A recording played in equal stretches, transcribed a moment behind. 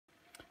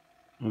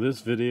Well,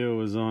 this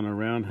video is on a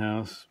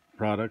Roundhouse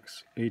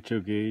Products HO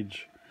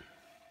gauge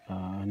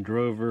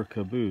Drover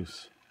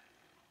Caboose,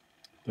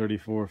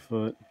 34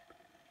 foot,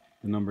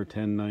 the number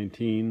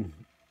 1019.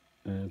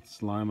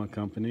 It's Lima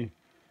company,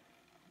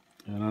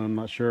 and I'm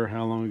not sure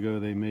how long ago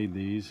they made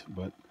these,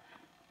 but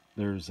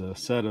there's a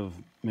set of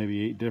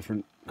maybe 8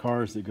 different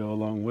cars that go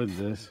along with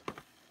this,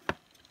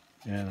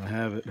 and I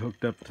have it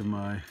hooked up to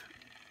my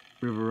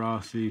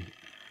Rossi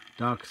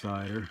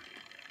Docksider,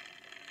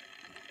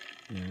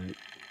 and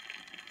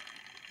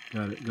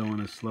got it going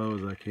as slow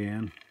as I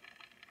can.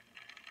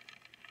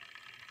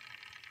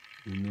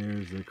 And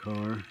there's the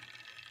car.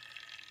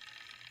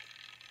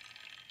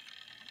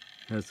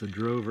 That's a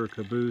Drover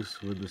Caboose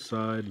with the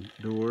side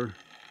door.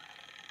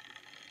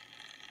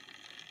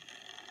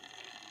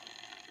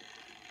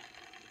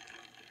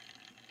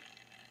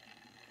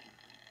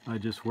 I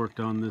just worked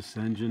on this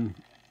engine,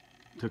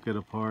 took it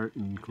apart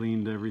and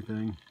cleaned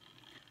everything,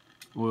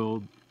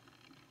 oiled,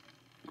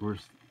 of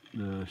course,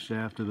 the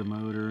shaft of the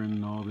motor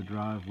and all the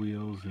drive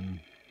wheels and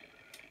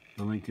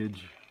the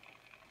linkage,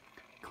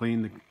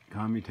 cleaned the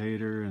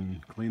commutator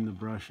and cleaned the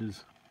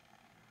brushes.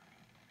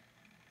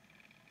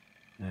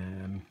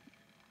 And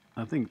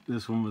I think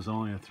this one was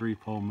only a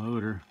 3-pole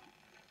motor,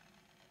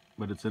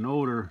 but it's an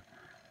older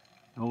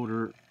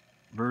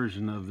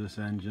version of this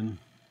engine.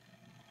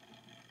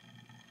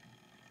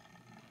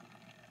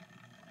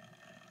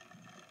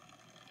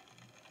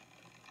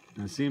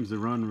 And it seems to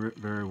run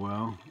very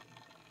well.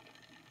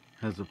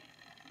 Has a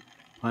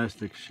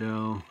plastic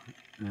shell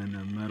and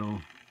a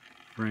metal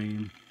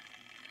frame.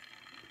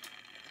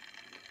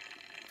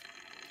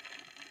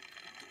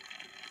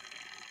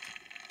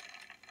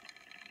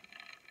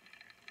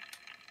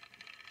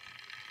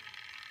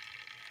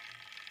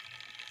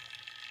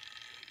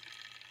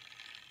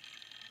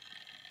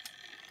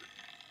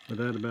 But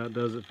that about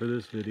does it for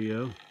this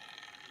video,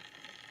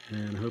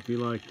 and I hope you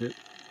liked it,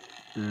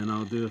 and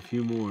I'll do a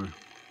few more.